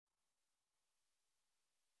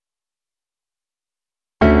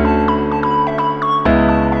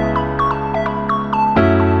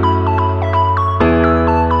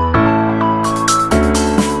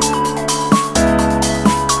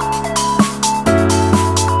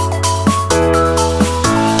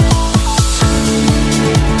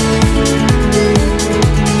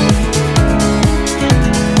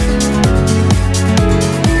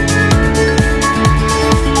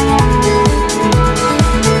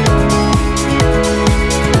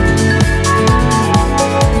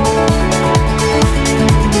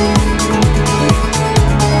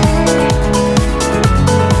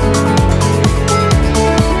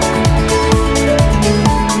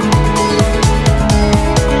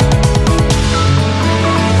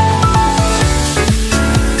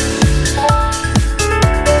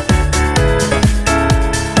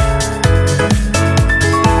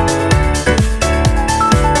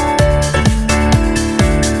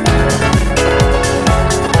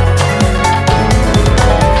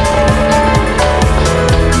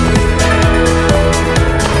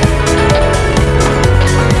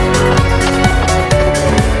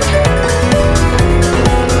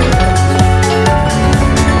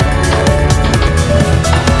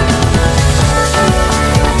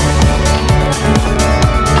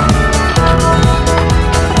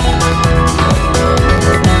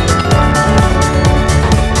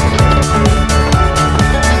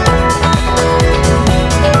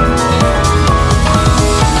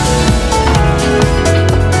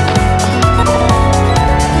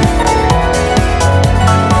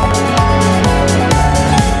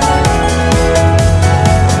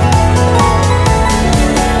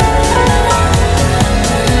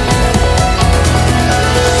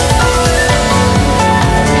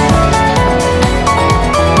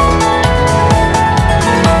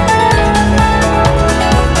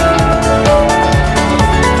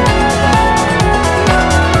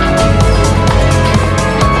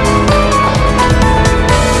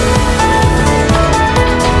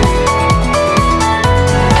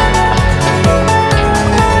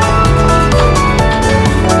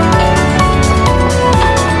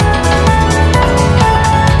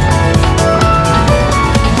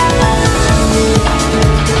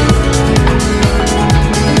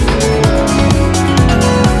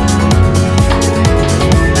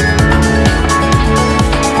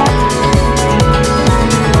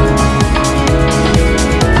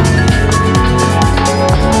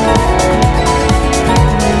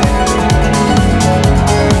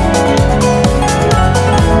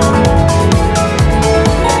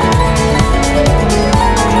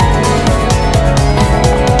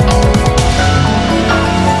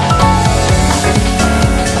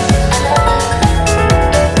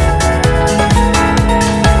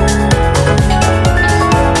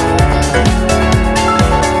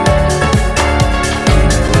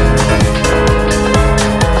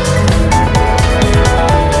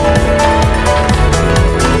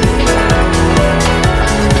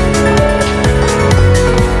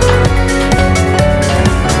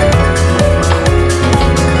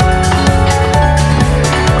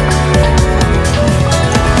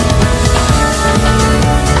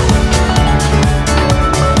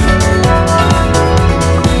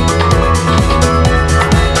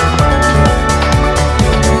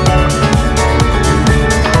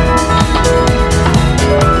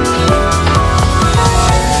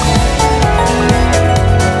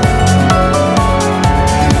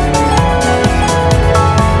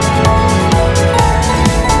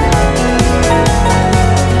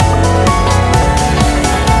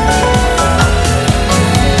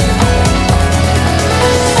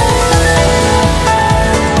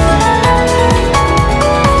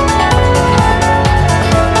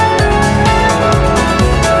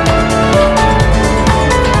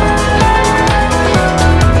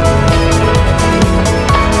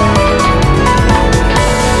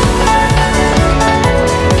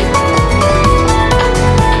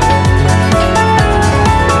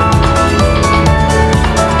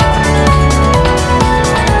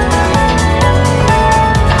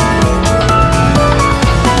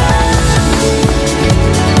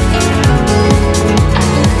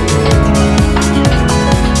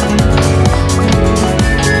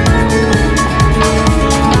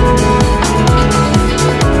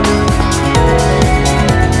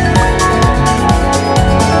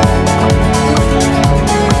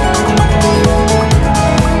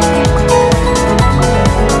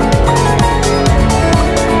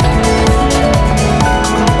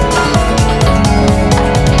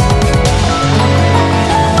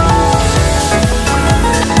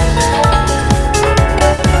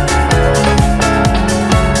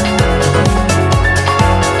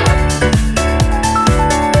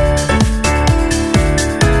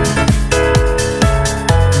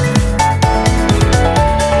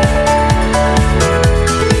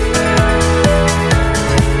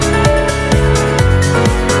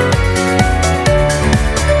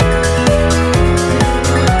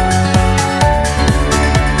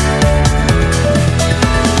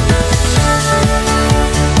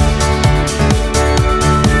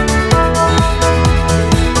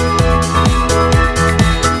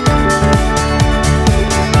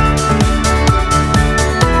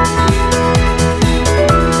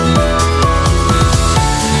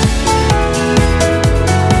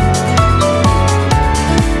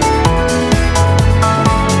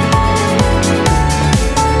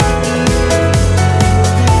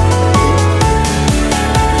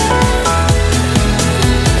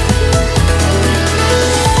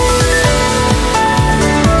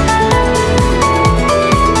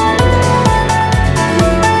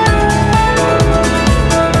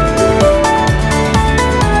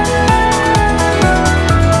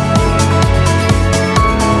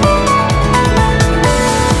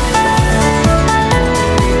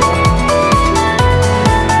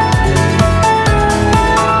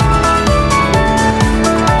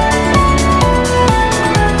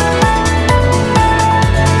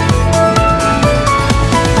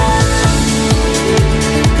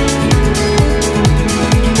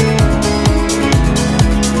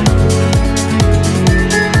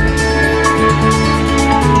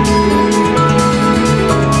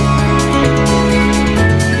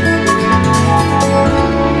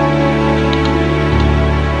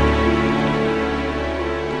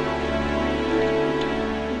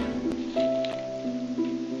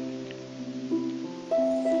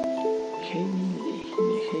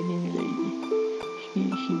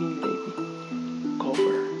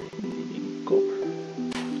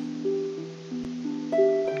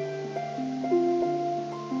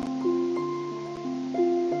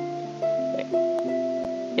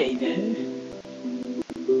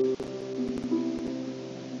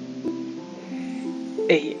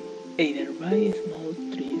by small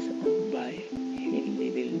trees or by hilly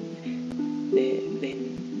the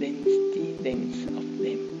density of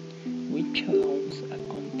them, which allows a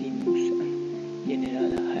continuous and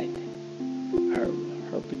general height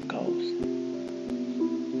herbicoles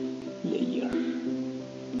layer.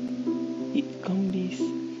 It combines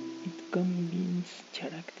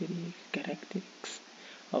characteristics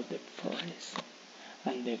of the forest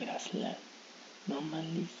and the grassland.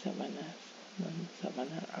 Normally, savanna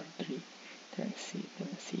are three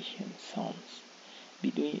transition zones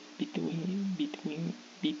between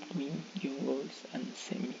jungles and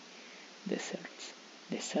semi-deserts.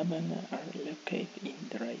 The savanna are located in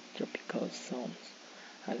dry tropical zones,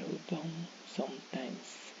 although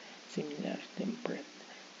sometimes similar temperature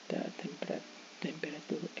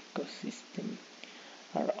ecosystems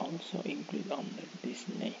are also included under this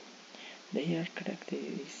name. They are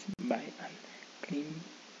characterized by an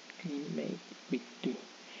climate with two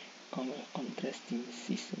contrasting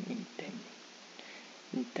seasons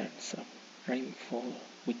in terms of rainfall,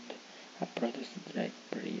 with a produced dry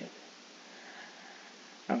period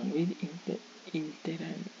and with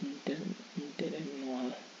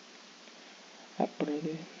interannual a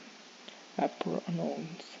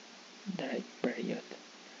pronounced dry period,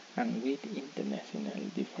 and with international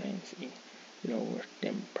difference in lower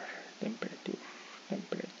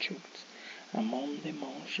temperatures. Among the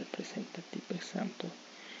most representative examples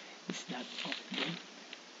is that of the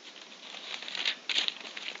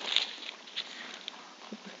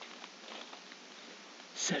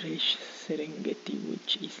Serengeti,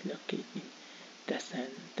 which is located in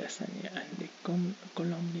Tanzania and the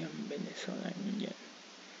Colombian-Venezuelan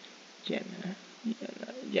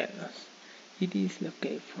llanos. It is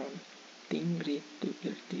located from 10 degrees to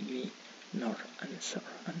 30 degrees north and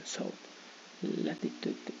south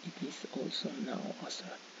latitude. It is also known as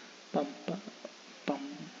a pampa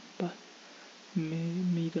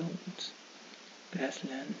meadows,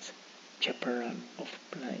 grasslands, chaparral of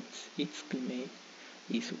plains. Its climate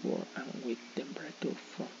is warm and with temperature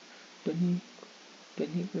from 20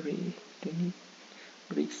 degrees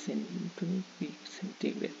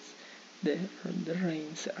centigrade. The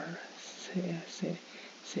rains are seasonal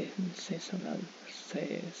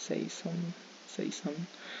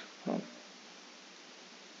from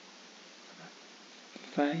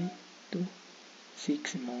 5 to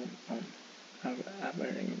 6 months on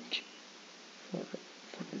average for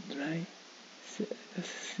the dry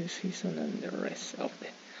season and the rest of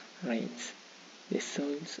the rains. The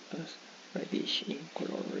soils are reddish in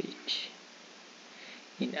color, rich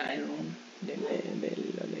in iron. The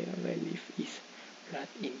relief is flat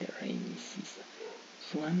in the rainy season.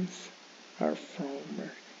 Swamps are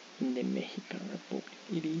found in the Mexican Republic.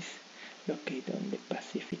 It is located on the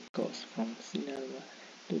Pacific coast from Sinaloa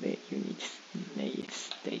to the United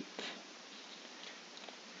States.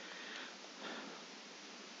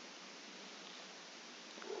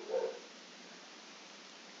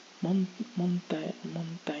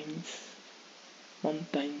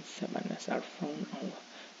 Mountain savannas are found on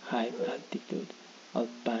high altitude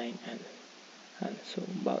alpine and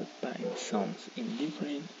subalpine zones in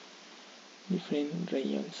different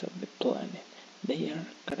regions of the planet. They are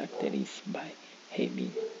characterized by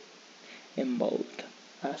having evolved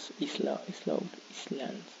as sloped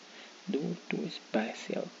islands due to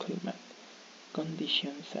spatial climate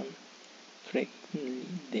conditions, and frequently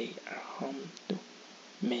they are home to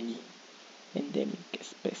many endemic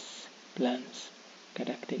species. Plants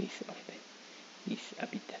characteristics of this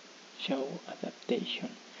habitat show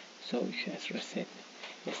adaptation, such as reset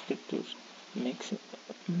structures,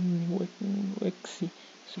 waxy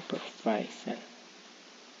superficie, and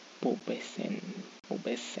pubescent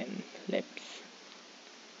leaves.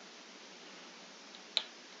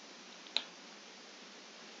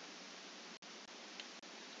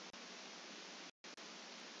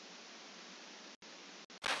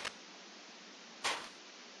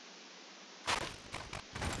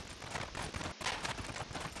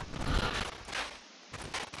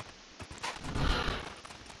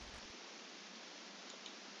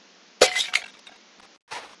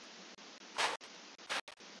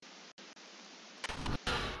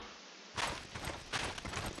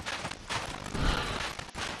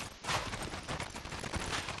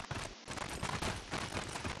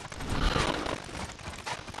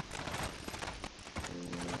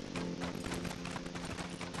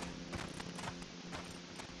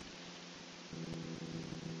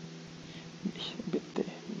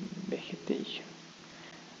 Vegetation.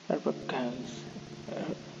 Herbaceous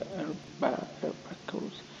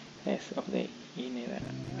as of the genera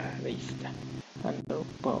Arista and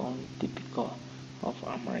Pond typical of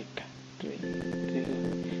America.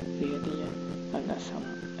 Riodian and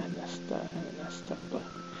Astapa,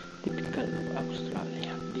 typical of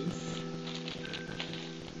Australia.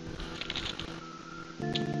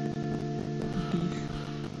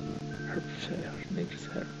 These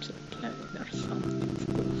herbs are planted are sometimes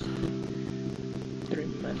close to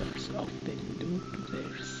mothers often due to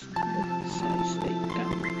their size. They can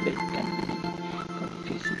be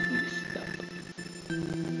confused with stuff,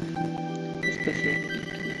 especially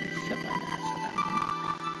between savannas and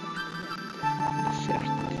desert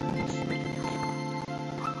states.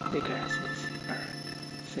 The grasses are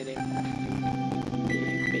vegetative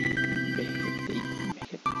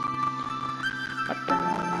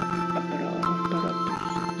apparatus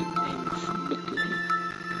intense but light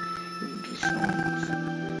in results of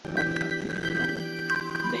active long,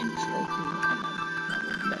 dense rotting and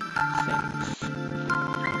abundant scents.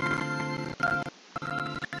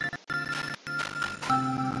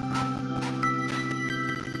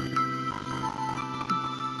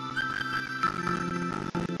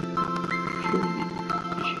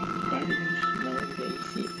 Variants nowadays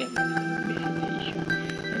see emerging vegetation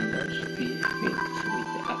and those fields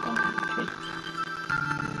with abundant trees.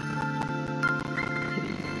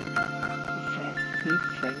 Fruit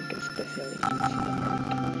frank, especially in South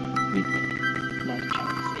America, with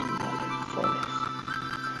marchlands in golden forests.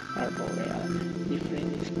 Arboreal,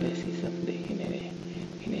 different species of the genera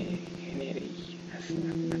as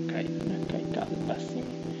acacical, basim,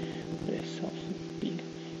 rhizophyll,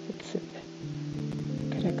 etc.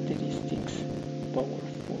 Characteristics: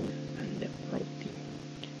 powerful and deep-rooting.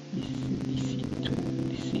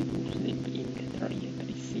 Deciduous live in the dry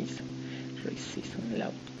season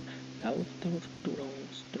loud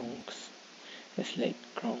trunks, slate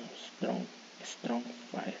crowns, strong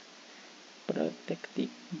fire, protective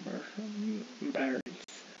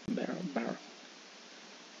bark,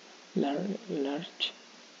 large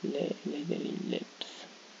leathery leaves.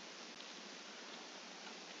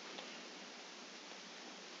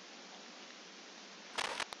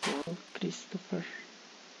 Well, Christopher,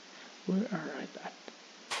 we arrived at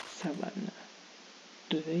Savannah.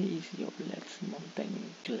 Today is your last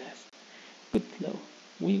mountain class. Good luck.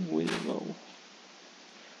 We will go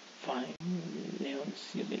find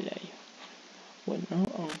Leoncio de Lion. When our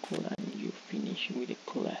uncle and you finish with the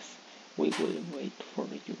class, we will wait for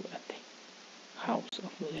you at the house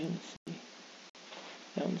of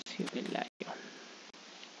Leoncio de Lion.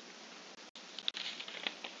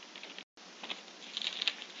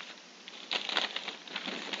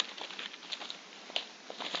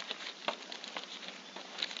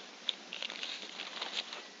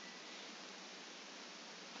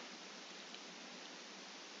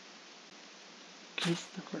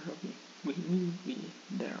 Christopher Robin, we will be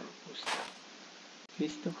there, Gustav.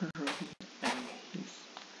 Christopher Robin and his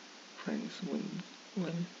friends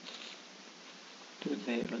went to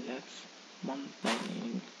their last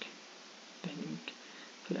mountaineering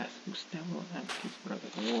class. Gustavo and his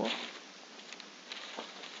brother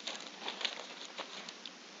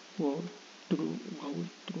go through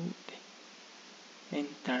the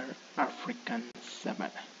entire African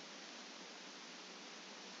Savanna.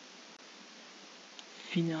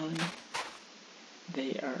 Finally,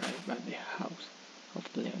 they arrive at the house of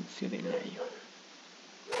Leoncio de Lion.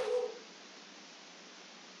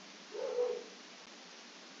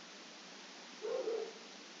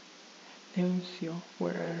 Leoncio,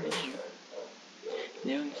 where are you?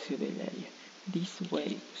 Leoncio de Lion, this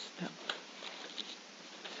way, Gustav.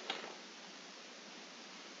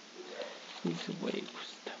 This way,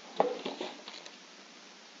 Gustav.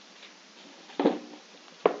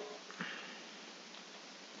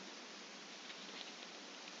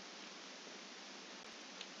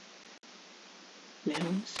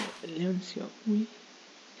 Leoncio, we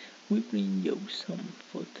bring you some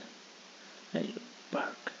food. I love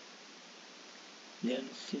bark.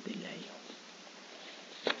 Leoncio de Lion.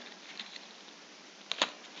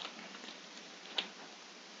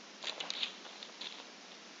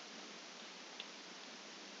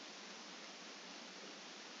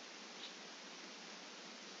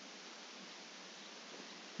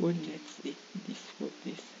 Well, let's eat this food.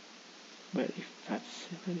 This very fat.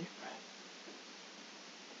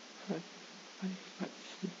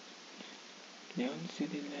 Leoncio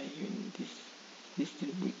de Lion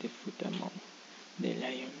distribute the food among the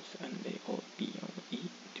lions and they all began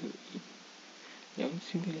to eat.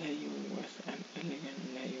 Leoncio de Lion was an elegant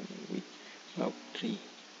lion with about 3.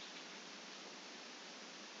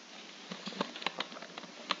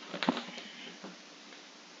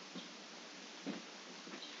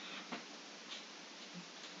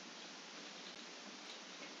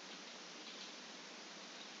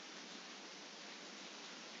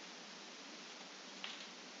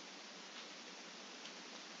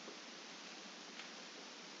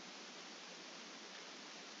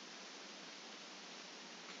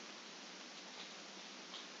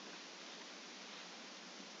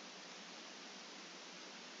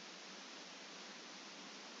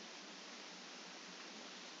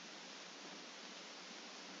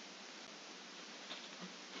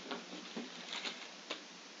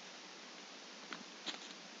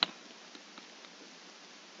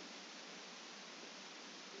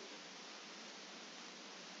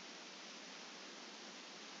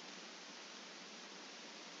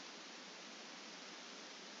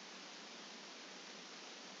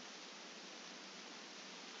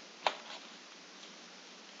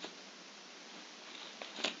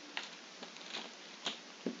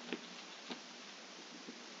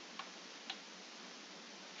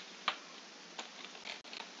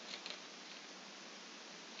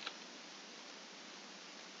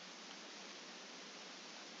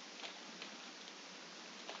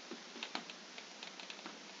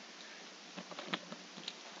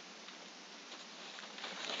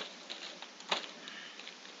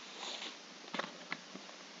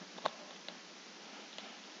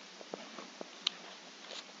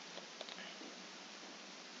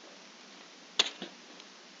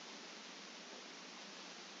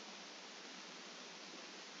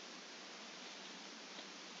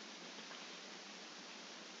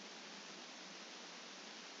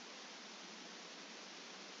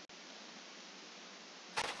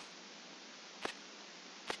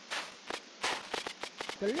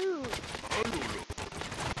 Hello.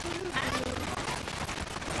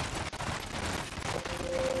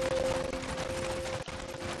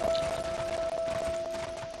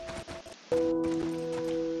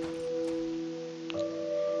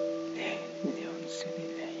 Leoncio de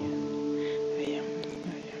Lion. I am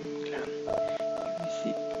glad you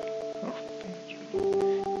visit our pension. You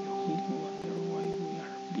will wonder why we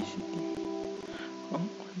are visiting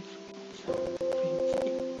uncles and some friends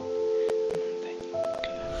in mountain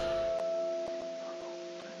class.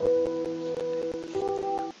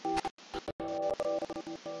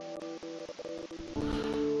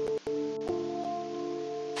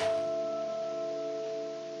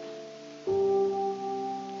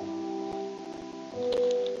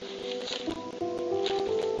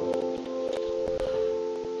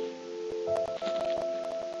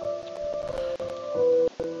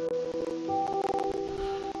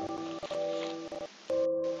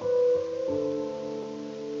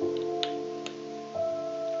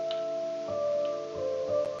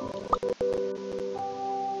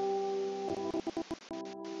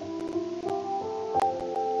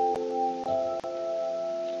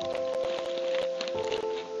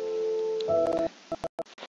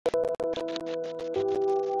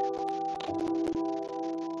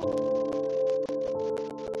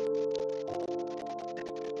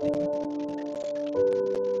 Thank you.